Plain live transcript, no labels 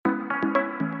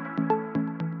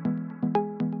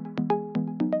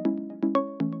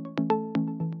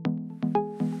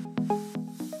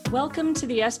Welcome to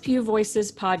the SPU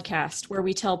Voices Podcast, where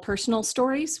we tell personal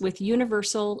stories with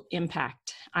universal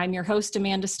impact. I'm your host,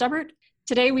 Amanda Stubbert.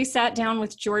 Today, we sat down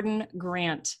with Jordan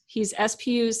Grant. He's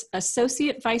SPU's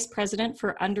Associate Vice President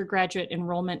for Undergraduate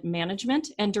Enrollment Management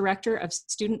and Director of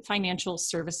Student Financial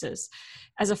Services.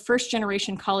 As a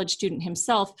first-generation college student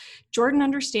himself, Jordan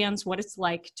understands what it's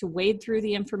like to wade through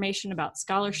the information about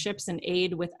scholarships and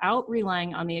aid without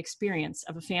relying on the experience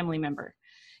of a family member.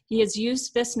 He has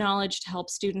used this knowledge to help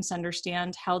students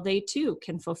understand how they too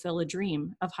can fulfill a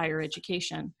dream of higher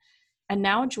education. And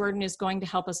now Jordan is going to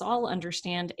help us all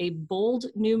understand a bold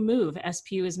new move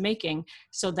SPU is making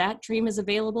so that dream is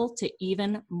available to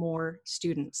even more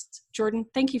students. Jordan,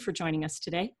 thank you for joining us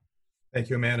today. Thank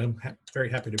you, Amanda. I'm very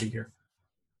happy to be here.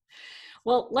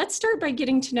 Well, let's start by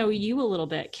getting to know you a little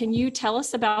bit. Can you tell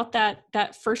us about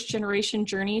that first generation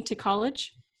journey to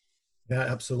college? Yeah,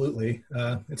 absolutely.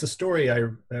 It's a story I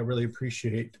really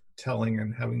appreciate telling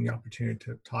and having the opportunity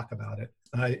to talk about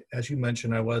it. As you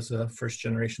mentioned, I was a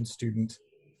first-generation student,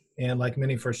 and like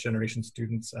many first-generation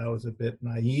students, I was a bit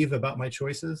naive about my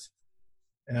choices.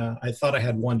 I thought I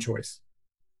had one choice,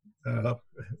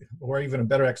 or even a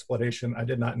better explanation, I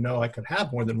did not know I could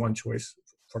have more than one choice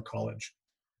for college.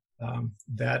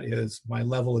 That is my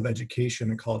level of education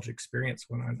and college experience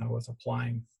when I was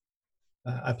applying.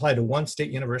 I applied to one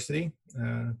state university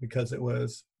because it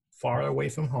was far away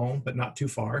from home, but not too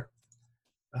far.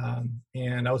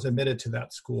 And I was admitted to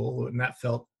that school, and that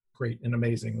felt great and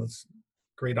amazing. It was a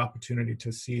great opportunity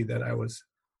to see that I was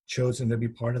chosen to be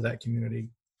part of that community.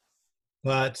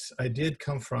 But I did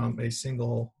come from a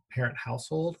single parent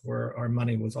household where our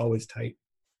money was always tight.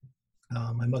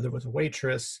 My mother was a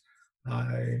waitress.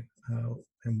 I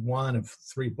am one of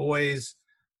three boys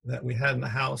that we had in the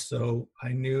house, so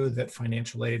I knew that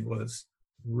financial aid was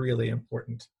really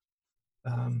important.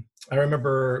 I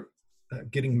remember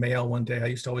getting mail one day. I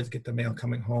used to always get the mail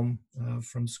coming home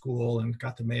from school, and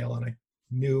got the mail, and I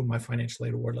knew my financial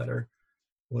aid award letter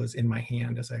was in my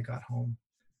hand as I got home.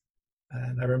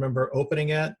 And I remember opening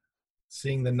it,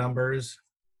 seeing the numbers,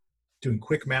 doing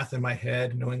quick math in my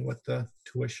head, knowing what the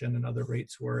tuition and other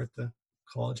rates were at the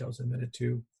college I was admitted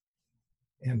to.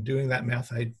 And doing that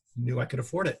math, I knew I could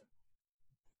afford it.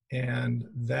 And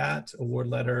that award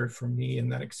letter for me and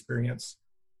that experience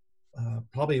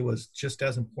probably was just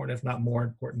as important, if not more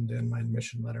important, than my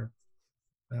admission letter.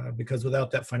 Because without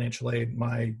that financial aid,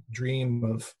 my dream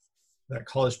of that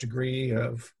college degree,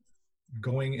 of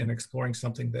going and exploring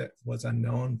something that was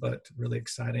unknown but really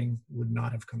exciting, would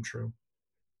not have come true.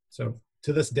 So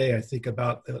to this day, I think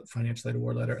about the financial aid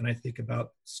award letter, and I think about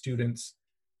students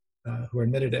who are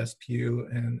admitted to SPU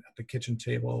and at the kitchen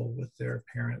table with their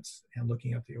parents and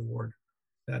looking at the award.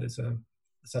 That is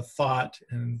it's a thought,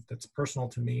 and that's personal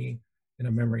to me, and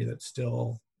a memory that's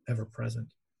still ever present.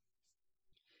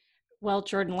 Well,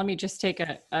 Jordan, let me just take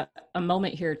a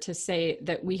moment here to say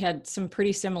that we had some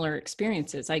pretty similar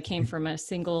experiences. I came from a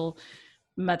single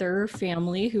mother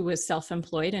family who was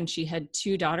self-employed, and she had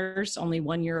two daughters, only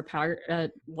 1 year apart,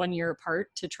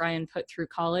 to try and put through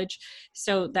college.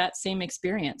 So that same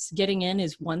experience, getting in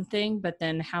is one thing, but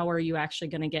then how are you actually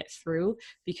going to get through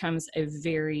becomes a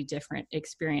very different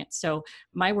experience. So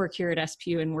my work here at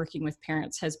SPU and working with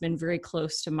parents has been very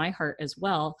close to my heart as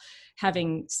well,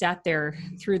 having sat there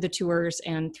through the tours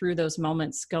and through those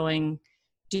moments going,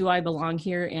 do I belong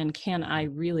here, and can I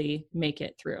really make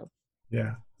it through?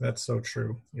 Yeah, that's so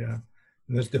true. Yeah.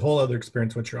 And there's the whole other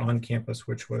experience once you're on campus,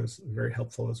 which was very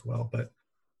helpful as well. But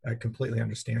I completely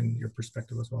understand your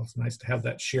perspective as well. It's nice to have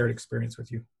that shared experience with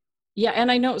you. Yeah,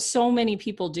 and I know so many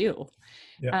people do.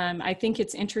 Yeah. I think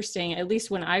it's interesting, at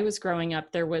least when I was growing up,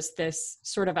 there was this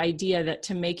sort of idea that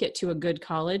to make it to a good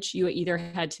college, you either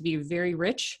had to be very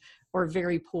rich or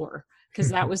very poor, because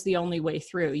that was the only way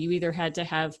through. You either had to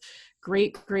have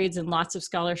great grades and lots of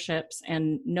scholarships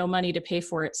and no money to pay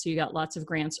for it, so you got lots of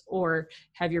grants, or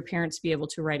have your parents be able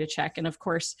to write a check. And of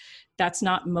course, that's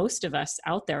not most of us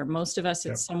out there. Most of us,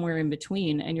 it's somewhere in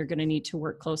between, and you're going to need to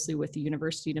work closely with the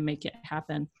university to make it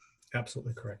happen.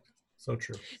 Absolutely correct. So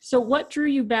true. So what drew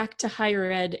you back to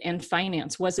higher ed and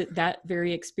finance? Was it that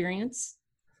very experience?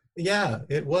 Yeah,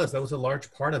 it was. That was a large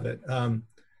part of it.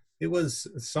 It was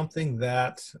something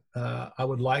that I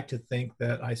would like to think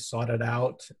that I sought it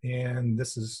out, and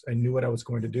I knew what I was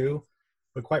going to do.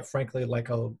 But quite frankly, like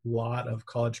a lot of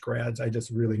college grads, I just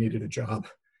really needed a job.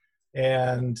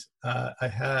 And I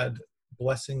had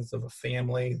blessings of a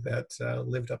family that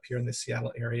lived up here in the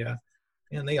Seattle area,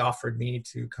 and they offered me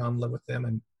to come live with them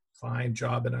and find a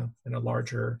job in a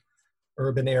larger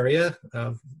urban area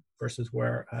versus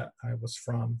where I was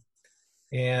from.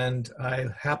 And I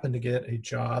happened to get a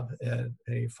job at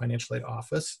a financial aid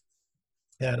office.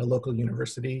 at a local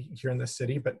university here in the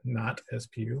city, but not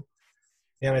SPU.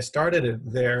 And I started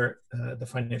it there, the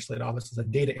financial aid office, as a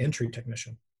data entry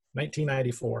technician,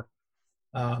 1994.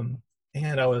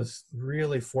 And I was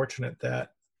really fortunate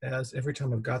that as every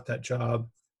time I've got that job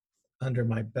under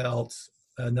my belt,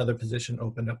 another position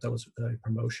opened up that was a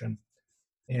promotion.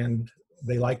 And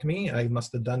they liked me. I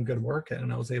must have done good work,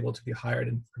 and I was able to be hired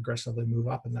and progressively move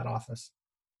up in that office.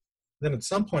 Then at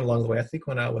some point along the way, I think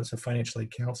when I was a financial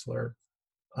aid counselor,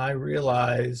 I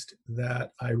realized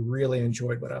that I really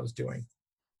enjoyed what I was doing.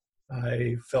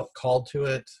 I felt called to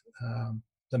it.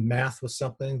 The math was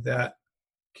something that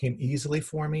came easily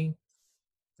for me.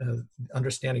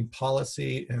 Understanding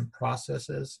policy and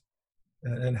processes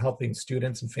and helping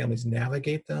students and families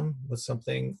navigate them was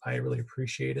something I really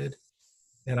appreciated.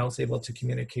 And I was able to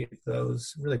communicate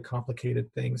those really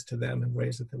complicated things to them in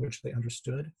ways that which they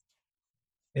understood.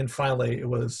 And finally, it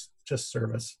was just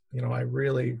service. I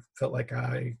really felt like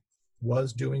I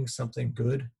was doing something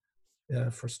good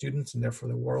for students and therefore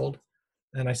the world.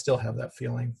 And I still have that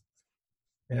feeling.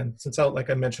 And since like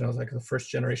I mentioned, I was like a first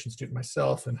generation student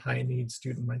myself and high need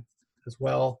student as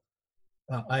well.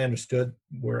 I understood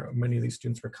where many of these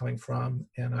students were coming from,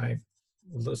 and I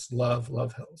just love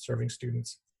serving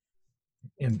students.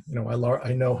 And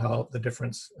I know how the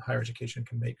difference higher education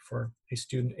can make for a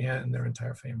student and their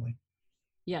entire family.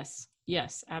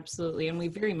 Yes, absolutely. And we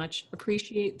very much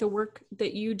appreciate the work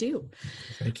that you do.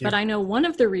 Thank you. But I know one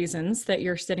of the reasons that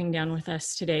you're sitting down with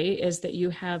us today is that you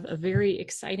have a very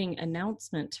exciting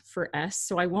announcement for us.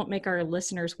 So I won't make our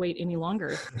listeners wait any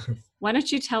longer. Why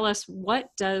don't you tell us, what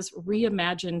does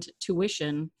Reimagined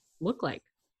tuition look like?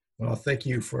 Well, thank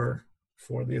you for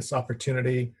this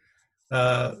opportunity.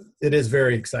 It is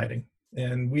very exciting,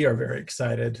 and we are very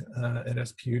excited at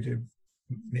SPU to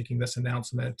making this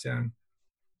announcement and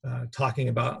talking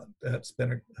about that's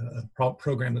been a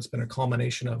program that's been a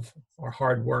culmination of our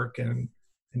hard work and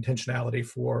intentionality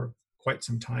for quite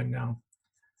some time now.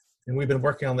 And we've been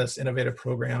working on this innovative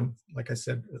program, like I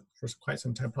said, for quite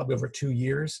some time, probably over 2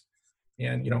 years.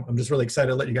 And, I'm just really excited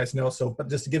to let you guys know. So, but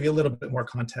just to give you a little bit more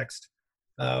context,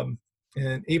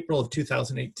 in April of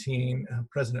 2018,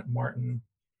 President Martin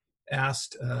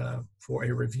asked for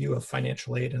a review of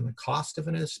financial aid and the cost of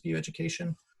an SPU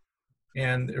education.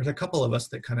 And there's a couple of us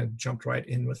that kind of jumped right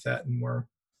in with that and were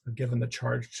given the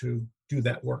charge to do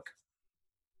that work.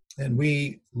 And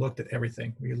we looked at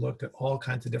everything. We looked at all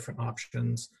kinds of different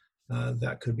options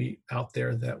that could be out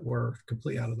there that were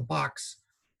completely out of the box,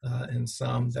 and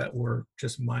some that were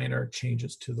just minor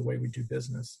changes to the way we do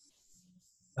business.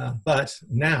 But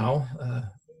now,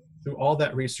 through all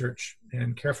that research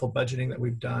and careful budgeting that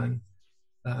we've done,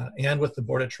 and with the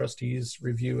Board of Trustees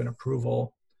review and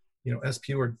approval,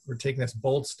 SPU, we're taking this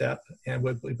bold step and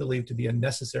what we believe to be a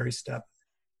necessary step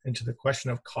into the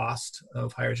question of cost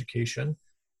of higher education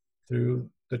through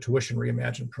the Tuition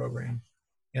Reimagined program.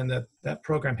 And that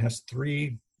program has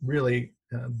 3 really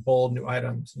bold new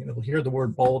items. We'll hear the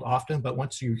word bold often, but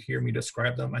once you hear me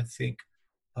describe them, I think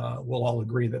we'll all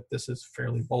agree that this is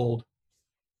fairly bold.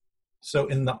 So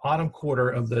in the autumn quarter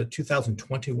of the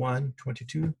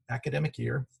 2021-22 academic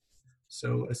year,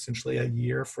 so essentially a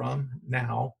year from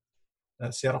now,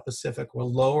 Seattle Pacific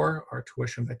will lower our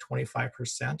tuition by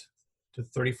 25% to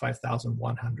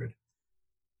 $35,100.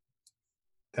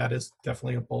 That is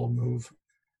definitely a bold move.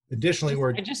 Additionally,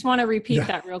 I just want to repeat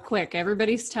that real quick.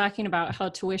 Everybody's talking about how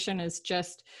tuition is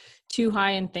just too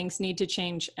high and things need to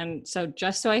change. And so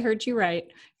just so I heard you right,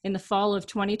 in the fall of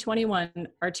 2021,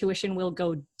 our tuition will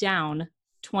go down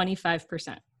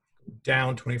 25%.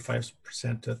 Down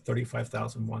 25% to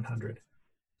 $35,100.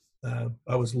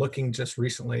 I was looking just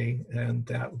recently, and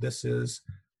that this is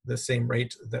the same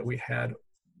rate that we had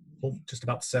just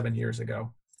about 7 years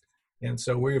ago. And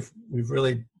so we've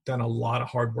really done a lot of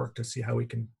hard work to see how we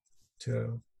can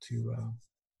to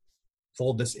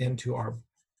fold this into our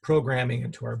programming,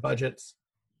 into our budgets,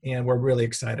 and we're really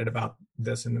excited about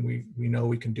this, and we know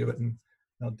we can do it, and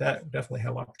that definitely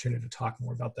have opportunity to talk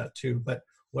more about that too. But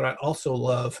what I also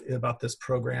love about this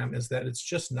program is that it's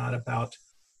just not about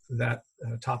that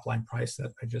top line price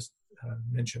that I just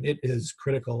mentioned. It is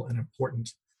critical and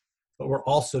important, but we're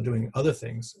also doing other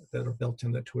things that are built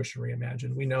in the Tuition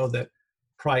Reimagined. We know that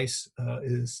price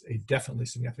is a definitely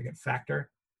significant factor,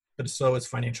 but so is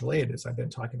financial aid, as I've been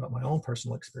talking about my own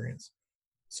personal experience.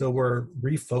 So we're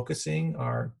refocusing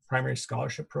our primary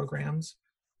scholarship programs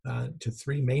to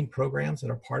 3 main programs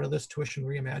that are part of this Tuition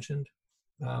Reimagined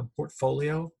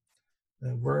portfolio.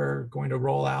 We're going to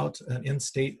roll out an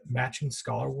in-state matching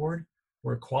scholar award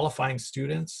where qualifying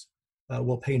students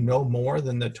will pay no more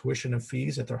than the tuition and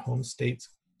fees at their home state's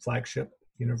flagship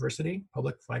university,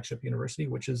 public flagship university,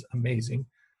 which is amazing.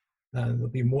 There'll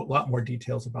be a lot more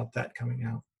details about that coming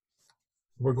out.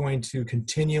 We're going to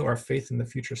continue our Faith in the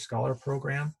Future Scholar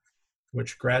Program,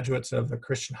 which graduates of a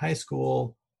Christian high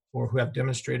school or who have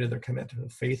demonstrated their commitment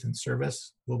to faith and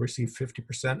service will receive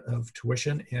 50% of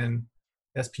tuition in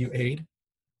SPU aid.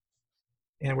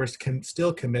 And we're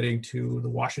still committing to the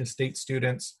Washington State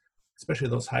students, especially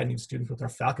those high-need students with our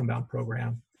Falcon Bound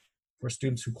program, or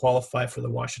students who qualify for the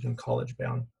Washington College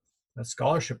Bound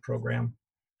Scholarship Program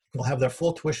will have their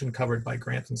full tuition covered by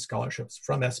grants and scholarships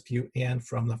from SPU and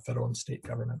from the federal and state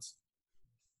governments.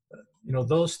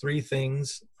 Those three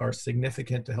things are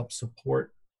significant to help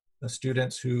support the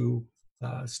students who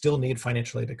still need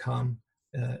financial aid to come,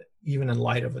 even in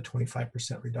light of a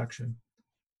 25% reduction.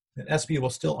 And SPU will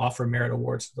still offer merit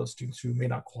awards to those students who may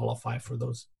not qualify for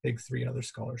those big three other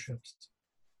scholarships.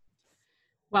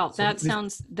 Wow, that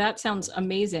sounds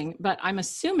amazing. But I'm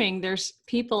assuming there's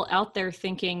people out there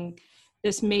thinking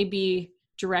this may be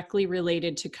directly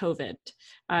related to COVID.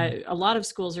 A lot of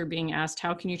schools are being asked,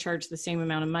 how can you charge the same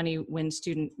amount of money when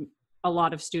a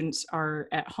lot of students are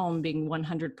at home being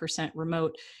 100%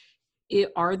 remote?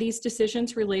 Are these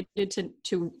decisions related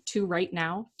to right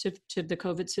now, to the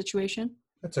COVID situation?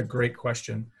 That's a great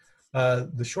question.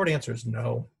 The short answer is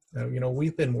no.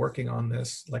 We've been working on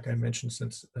this, like I mentioned,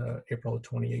 since April of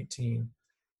 2018.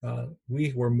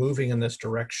 We were moving in this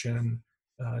direction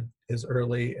as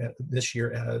early this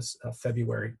year as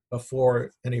February,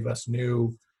 before any of us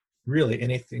knew really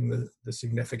anything the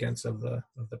significance of the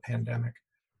pandemic.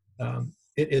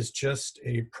 It is just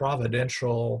a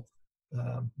providential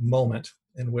moment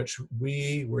in which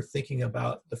we were thinking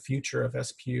about the future of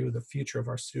SPU, the future of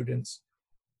our students,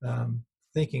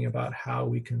 thinking about how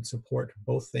we can support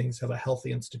both things, have a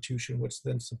healthy institution, which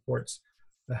then supports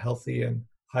a healthy and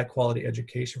high quality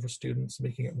education for students,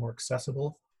 making it more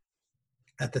accessible.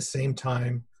 At the same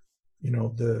time,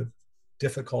 the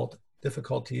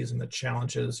difficulties and the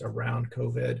challenges around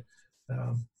COVID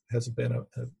has been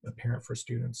apparent for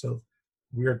students. So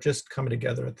we're just coming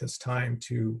together at this time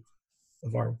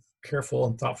of our careful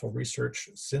and thoughtful research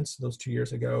since those 2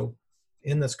 years ago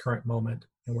in this current moment,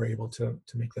 and we're able to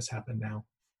make this happen now.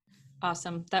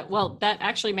 Awesome. That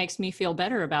actually makes me feel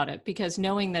better about it, because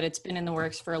knowing that it's been in the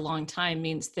works for a long time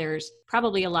means there's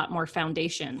probably a lot more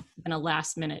foundation than a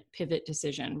last minute pivot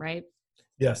decision, right?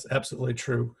 Yes, absolutely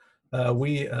true.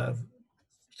 We,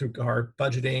 through our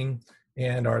budgeting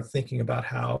and our thinking about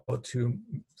how to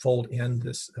fold in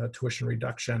this tuition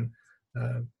reduction,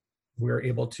 we're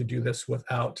able to do this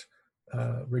without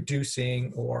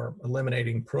reducing or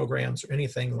eliminating programs or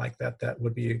anything like that that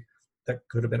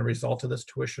could have been a result of this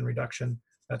tuition reduction.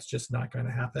 That's just not going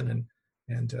to happen,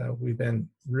 and we've been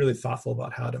really thoughtful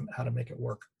about how to make it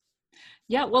work.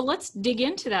 Yeah, well, let's dig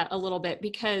into that a little bit,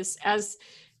 because as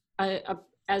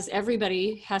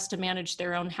everybody has to manage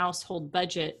their own household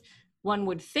budget, one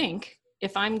would think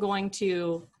if I'm going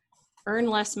to earn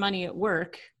less money at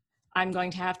work, I'm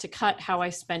going to have to cut how I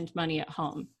spend money at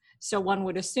home. So one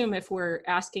would assume if we're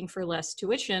asking for less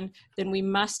tuition, then we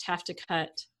must have to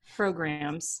cut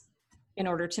programs in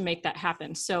order to make that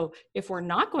happen. So if we're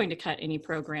not going to cut any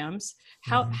programs,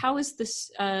 how is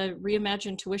this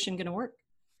reimagined tuition going to work?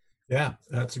 Yeah,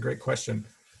 that's a great question.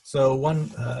 So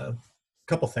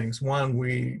couple things. One,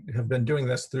 we have been doing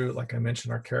this through, like I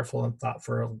mentioned, our careful and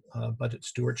thoughtful budget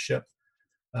stewardship.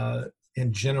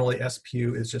 And generally,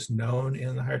 SPU is just known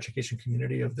in the higher education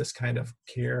community of this kind of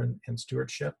care and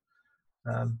stewardship.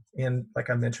 And like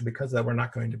I mentioned, because of that, we're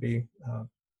not going to be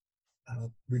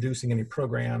reducing any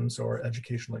programs or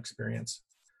educational experience.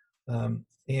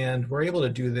 And we're able to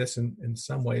do this in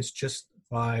some ways just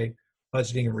by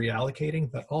budgeting and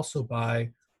reallocating, but also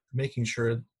by making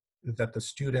sure that the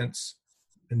students'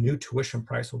 new tuition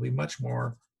price will be much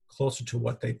more closer to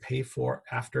what they pay for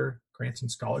after grants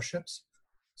and scholarships.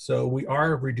 So we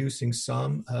are reducing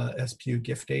some SPU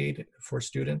gift aid for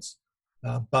students,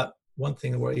 but one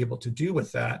thing that we're able to do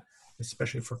with that,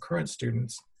 especially for current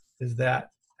students, is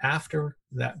that after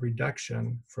that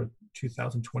reduction for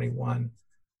 2021,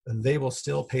 they will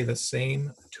still pay the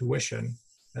same tuition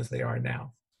as they are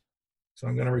now. So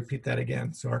I'm going to repeat that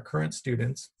again. So our current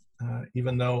students,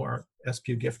 even though our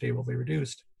SPU gift aid will be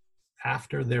reduced,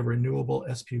 after their renewable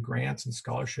SPU grants and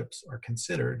scholarships are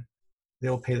considered,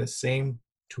 they'll pay the same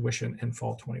tuition in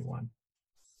fall 21.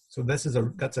 So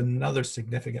that's another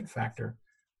significant factor.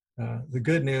 The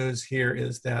good news here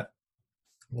is that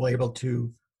we're able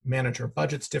to manage our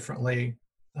budgets differently,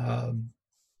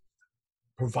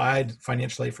 provide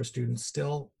financial aid for students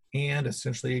still, and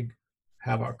essentially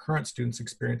have our current students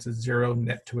experience a zero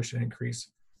net tuition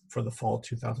increase for the fall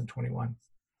 2021.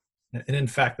 And in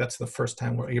fact, that's the first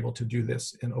time we're able to do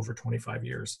this in over 25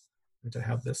 years. to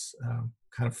have this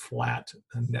kind of flat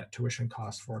net tuition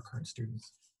cost for our current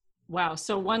students. Wow.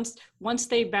 So once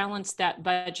they balance that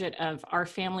budget of our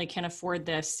family can afford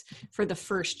this for the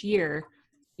first year,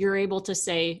 you're able to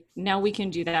say, now we can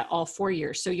do that all 4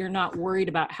 years. So you're not worried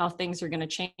about how things are going to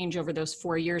change over those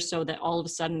 4 years so that all of a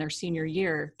sudden their senior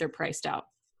year, they're priced out.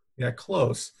 Yeah,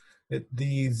 close.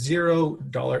 The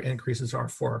 $0 increases are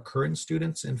for our current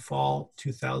students in fall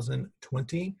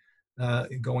 2020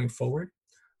 going forward.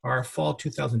 Our fall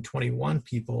 2021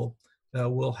 people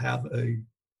will have a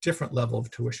different level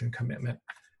of tuition commitment.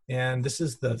 And this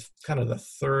is the kind of the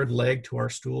third leg to our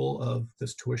stool of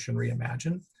this tuition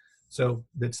reimagined. So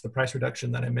it's the price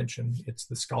reduction that I mentioned. It's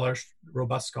the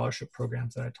robust scholarship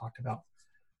programs that I talked about.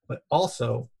 But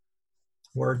also,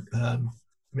 we're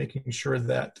making sure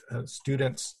that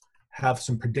students have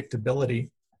some predictability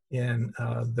in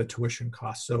the tuition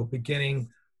costs. So beginning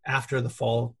after the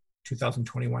fall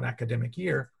 2021 academic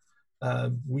year,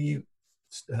 we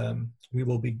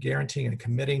will be guaranteeing and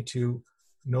committing to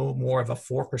no more of a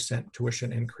 4%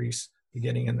 tuition increase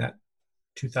beginning in that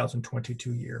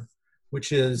 2022 year,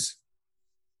 which is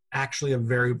actually a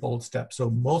very bold step. So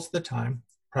most of the time,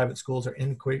 private schools are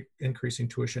increasing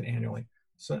tuition annually.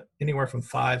 So anywhere from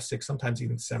 5, 6, sometimes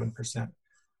even 7%.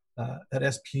 At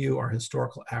SPU, our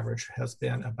historical average has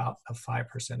been about a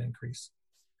 5% increase.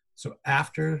 So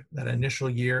after that initial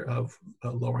year of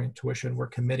lowering tuition, we're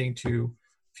committing to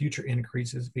future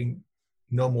increases being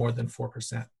no more than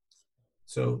 4%.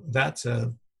 So that's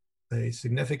a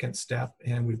significant step,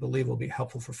 and we believe will be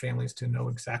helpful for families to know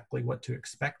exactly what to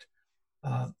expect.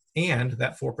 And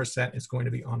that 4% is going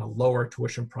to be on a lower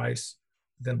tuition price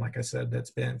than, like I said,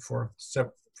 that's been for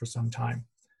some time.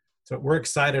 So we're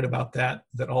excited about that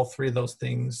all three of those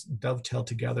things dovetail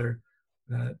together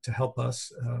to help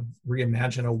us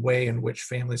reimagine a way in which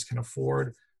families can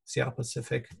afford Seattle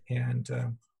Pacific. And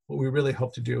what we really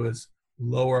hope to do is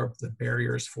lower the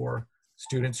barriers for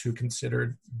students who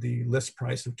considered the list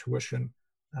price of tuition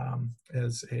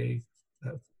as a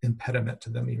impediment to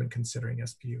them even considering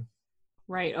SPU.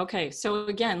 Right. Okay. So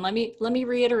again, let me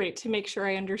reiterate to make sure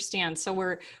I understand. So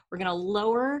we're going to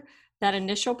lower that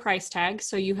initial price tag,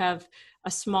 so you have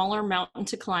a smaller mountain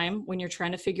to climb when you're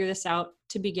trying to figure this out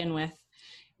to begin with.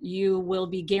 You will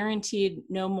be guaranteed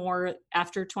no more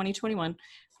after 2021,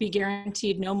 be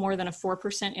guaranteed no more than a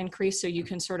 4% increase, so you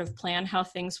can sort of plan how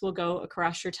things will go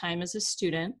across your time as a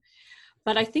student.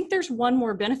 But I think there's one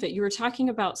more benefit. You were talking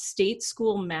about state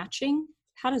school matching.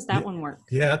 How does that one work?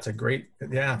 Yeah, that's a great,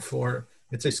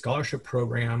 it's a scholarship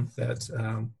program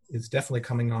that is definitely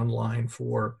coming online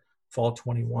for fall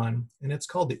 21, and it's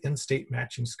called the In-State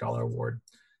Matching Scholar Award.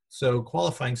 So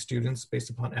qualifying students based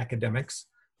upon academics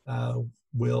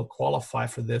will qualify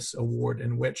for this award,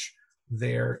 in which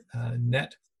their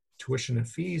net tuition and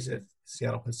fees at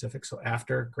Seattle Pacific, so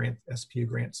after SPU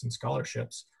grants and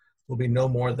scholarships, will be no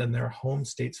more than their home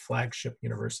state's flagship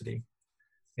university.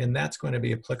 And that's going to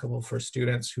be applicable for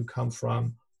students who come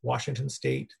from Washington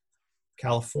State,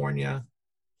 California,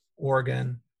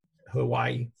 Oregon,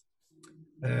 Hawaii.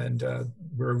 And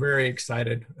we're very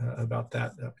excited about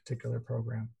that particular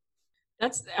program.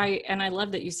 I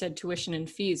love that you said tuition and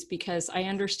fees, because I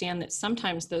understand that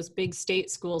sometimes those big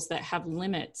state schools that have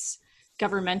limits,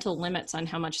 governmental limits on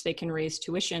how much they can raise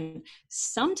tuition,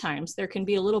 sometimes there can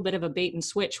be a little bit of a bait and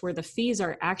switch where the fees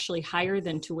are actually higher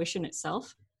than tuition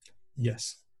itself.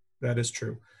 Yes, that is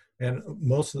true. And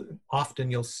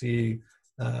often you'll see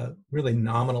really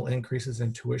nominal increases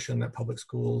in tuition that public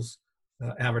schools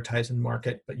advertise and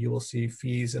market, but you will see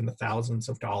fees in the thousands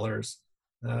of dollars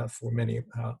for many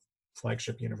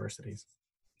flagship universities.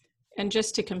 And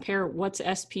just to compare, what's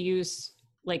SPU's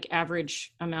like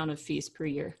average amount of fees per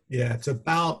year? Yeah, it's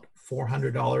about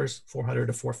 $400, $400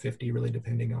 to $450, really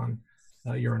depending on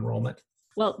your enrollment.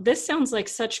 Well, this sounds like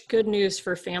such good news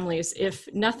for families, if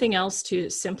nothing else to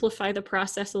simplify the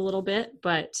process a little bit,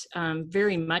 but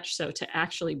very much so to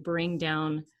actually bring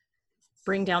down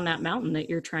that mountain that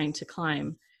you're trying to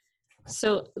climb.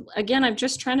 So again, I'm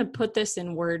just trying to put this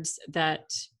in words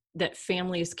that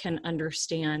families can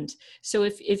understand. So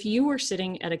if you were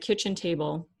sitting at a kitchen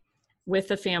table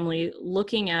with a family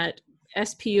looking at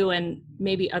SPU and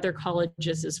maybe other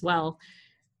colleges as well,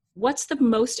 what's the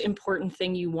most important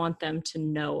thing you want them to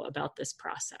know about this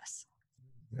process?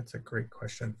 That's a great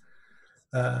question.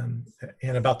 And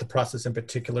about the process in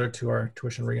particular to our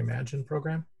Tuition Reimagined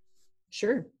program?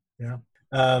 Sure. Yeah.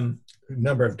 A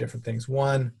number of different things.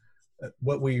 One,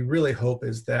 what we really hope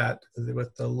is that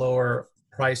with the lower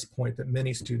price point that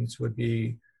many students would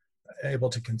be able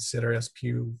to consider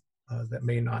SPU that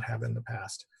may not have in the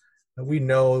past. We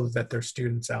know that there's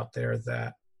students out there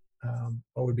that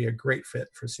or would be a great fit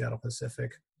for Seattle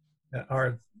Pacific.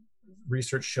 Our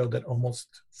research showed that almost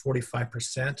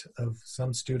 45% of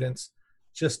some students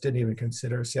just didn't even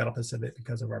consider Seattle Pacific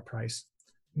because of our price.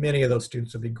 Many of those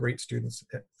students would be great students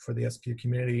for the SPU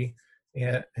community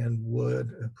and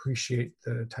would appreciate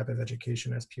the type of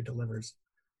education SPU delivers.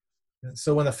 And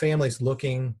so when the family's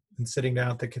looking and sitting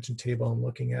down at the kitchen table and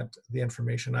looking at the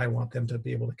information, I want them to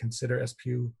be able to consider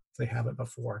SPU if they haven't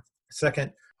before. Second,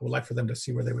 I would like for them to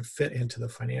see where they would fit into the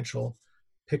financial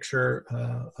picture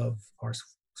of our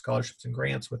scholarships and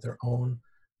grants with their own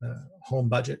home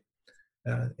budget.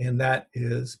 And that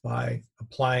is by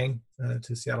applying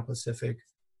to Seattle Pacific,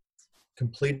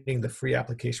 completing the free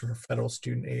application for federal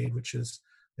student aid, which is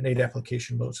an aid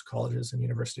application most colleges and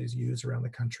universities use around the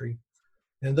country.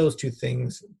 And those two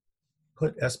things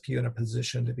put SPU in a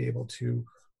position to be able to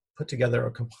put together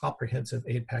a comprehensive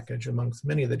aid package amongst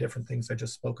many of the different things I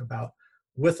just spoke about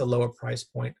with a lower price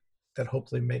point that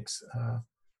hopefully makes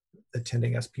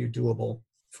attending SPU doable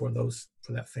for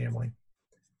that family.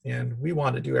 And we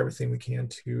want to do everything we can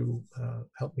to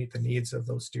help meet the needs of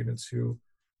those students who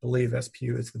believe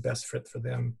SPU is the best fit for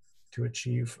them to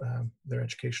achieve their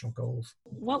educational goals.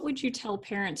 What would you tell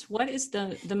parents? What is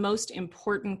the most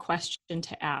important question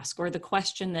to ask, or the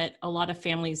question that a lot of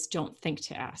families don't think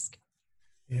to ask?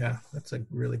 Yeah, that's a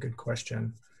really good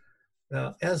question.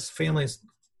 As families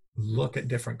look at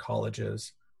different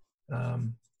colleges,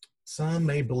 some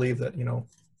may believe that,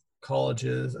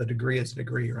 a degree is a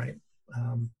degree, right?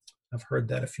 I've heard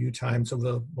that a few times over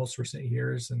the most recent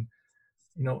years, and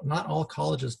not all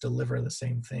colleges deliver the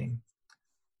same thing.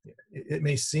 It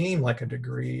may seem like a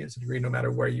degree is a degree no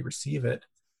matter where you receive it,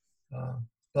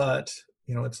 but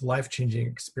it's life-changing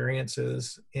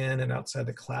experiences in and outside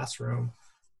the classroom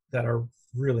that are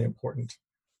really important.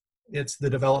 It's the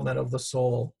development of the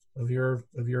soul, of your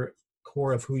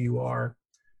core of who you are.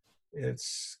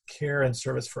 It's care and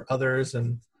service for others,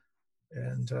 and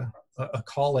a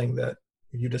calling that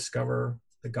you discover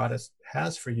that God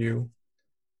has for you,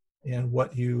 and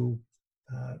what you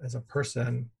as a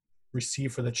person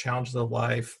receive for the challenges of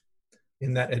life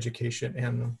in that education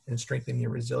and strengthening your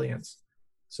resilience.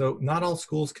 So not all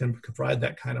schools can provide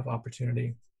that kind of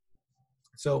opportunity.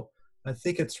 So I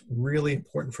think it's really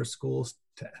important for students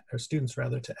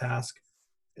to ask,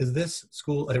 is this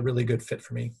school a really good fit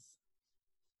for me?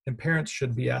 And parents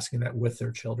should be asking that with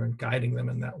their children, guiding them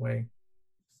in that way.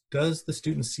 Does the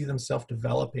student see themselves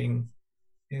developing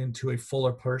into a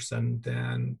fuller person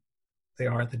than they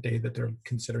are at the day that they're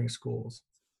considering schools?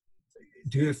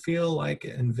 Do you feel like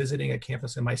in visiting a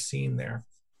campus, am I seen there?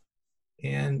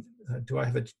 And do I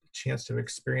have a chance to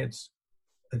experience,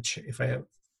 if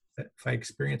I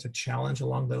experience a challenge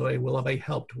along the way, will I be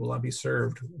helped? Will I be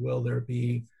served? Will there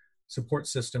be support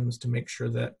systems to make sure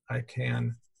that I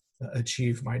can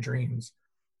achieve my dreams?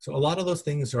 So a lot of those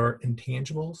things are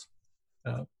intangibles,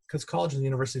 because colleges and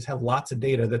universities have lots of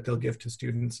data that they'll give to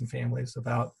students and families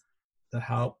about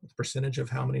the percentage of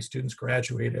how many students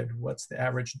graduated, what's the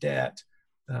average debt,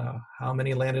 how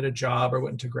many landed a job or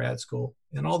went into grad school.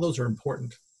 And all those are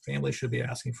important. Families should be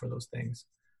asking for those things.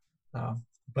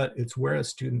 But it's where a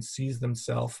student sees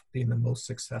themselves being the most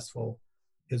successful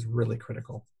is really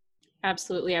critical.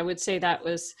 Absolutely. I would say that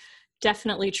was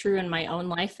definitely true in my own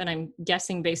life. And I'm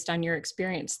guessing based on your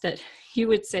experience that you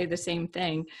would say the same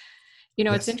thing.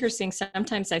 Yes. It's interesting.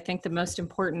 Sometimes I think the most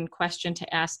important question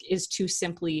to ask is to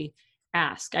simply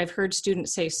ask. I've heard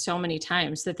students say so many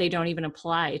times that they don't even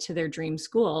apply to their dream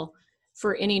school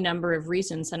for any number of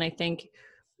reasons. And I think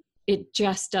it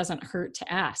just doesn't hurt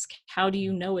to ask. How do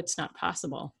you know it's not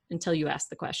possible until you ask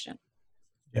the question?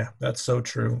 Yeah, that's so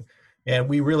true. And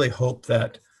we really hope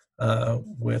that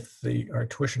with our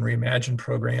Tuition Reimagined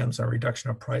programs, our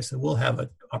reduction of price, that we'll have an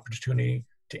opportunity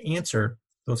to answer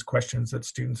those questions that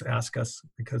students ask us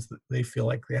because they feel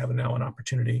like they have now an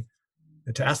opportunity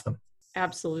to ask them.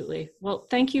 Absolutely. Well,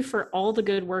 thank you for all the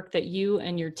good work that you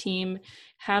and your team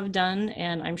have done,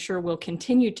 and I'm sure will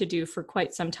continue to do for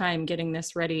quite some time, getting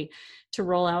this ready to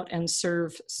roll out and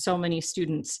serve so many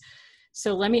students.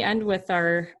 So let me end with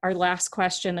our last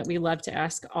question that we love to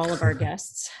ask all of our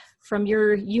guests. From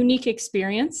your unique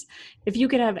experience, if you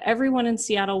could have everyone in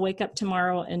Seattle wake up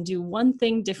tomorrow and do one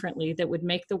thing differently that would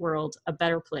make the world a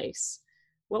better place,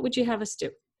 what would you have us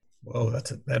do? Whoa,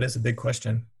 that is a big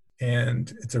question.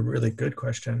 And it's a really good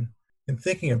question. In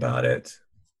thinking about it,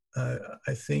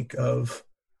 I think of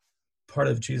part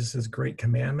of Jesus's great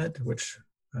commandment, which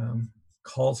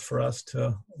calls for us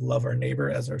to love our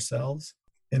neighbor as ourselves.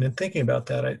 And in thinking about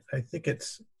that, I think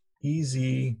it's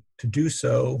easy to do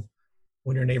so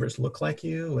when your neighbors look like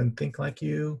you and think like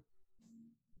you.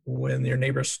 when your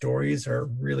neighbor's stories are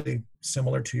really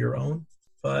similar to your own.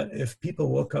 But if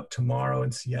people woke up tomorrow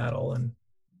in Seattle and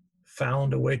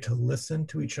found a way to listen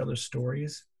to each other's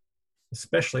stories,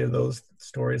 especially those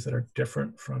stories that are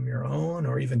different from your own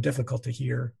or even difficult to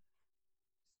hear,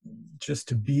 just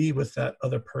to be with that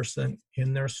other person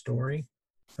in their story,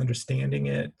 understanding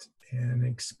it and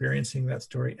experiencing that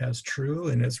story as true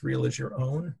and as real as your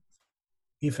own,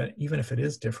 even if it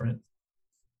is different,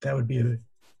 that would be a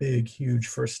big, huge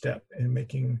first step in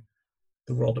making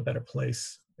the world a better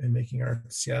place and making our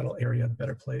Seattle area a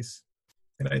better place.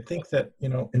 And I think that,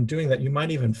 in doing that, you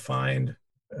might even find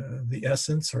the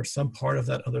essence or some part of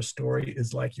that other story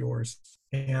is like yours,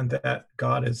 and that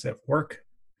God is at work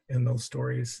in those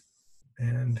stories.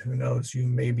 And who knows, you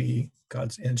may be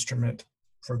God's instrument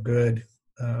for good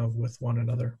with one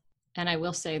another. And I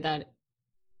will say that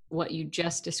what you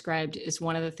just described is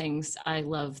one of the things I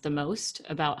love the most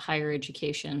about higher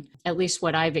education. At least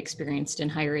what I've experienced in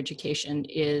higher education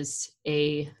is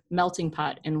a melting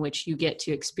pot in which you get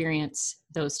to experience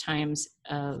those times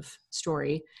of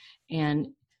story and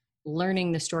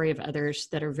learning the story of others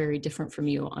that are very different from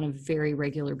you on a very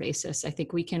regular basis. I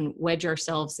think we can wedge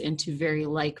ourselves into very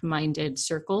like-minded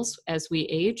circles as we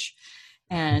age.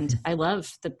 And I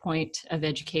love the point of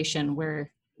education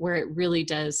where it really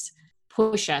does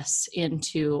push us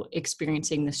into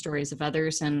experiencing the stories of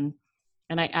others. And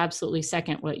I absolutely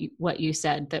second what you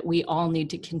said, that we all need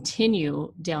to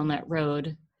continue down that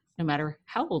road, no matter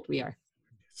how old we are.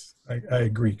 I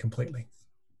agree completely.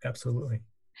 Absolutely.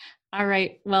 All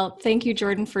right. Well, thank you,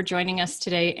 Jordan, for joining us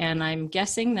today. And I'm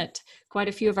guessing that quite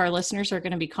a few of our listeners are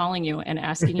going to be calling you and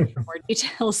asking you for more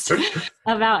details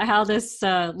about how this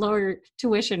lower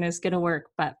tuition is going to work.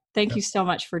 But thank you so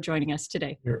much for joining us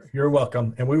today. You're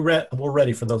welcome. And we're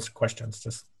ready for those questions.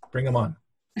 Just bring them on.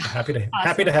 We're happy to Awesome.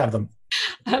 Happy to have them.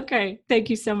 Okay. Thank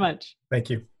you so much. Thank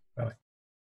you.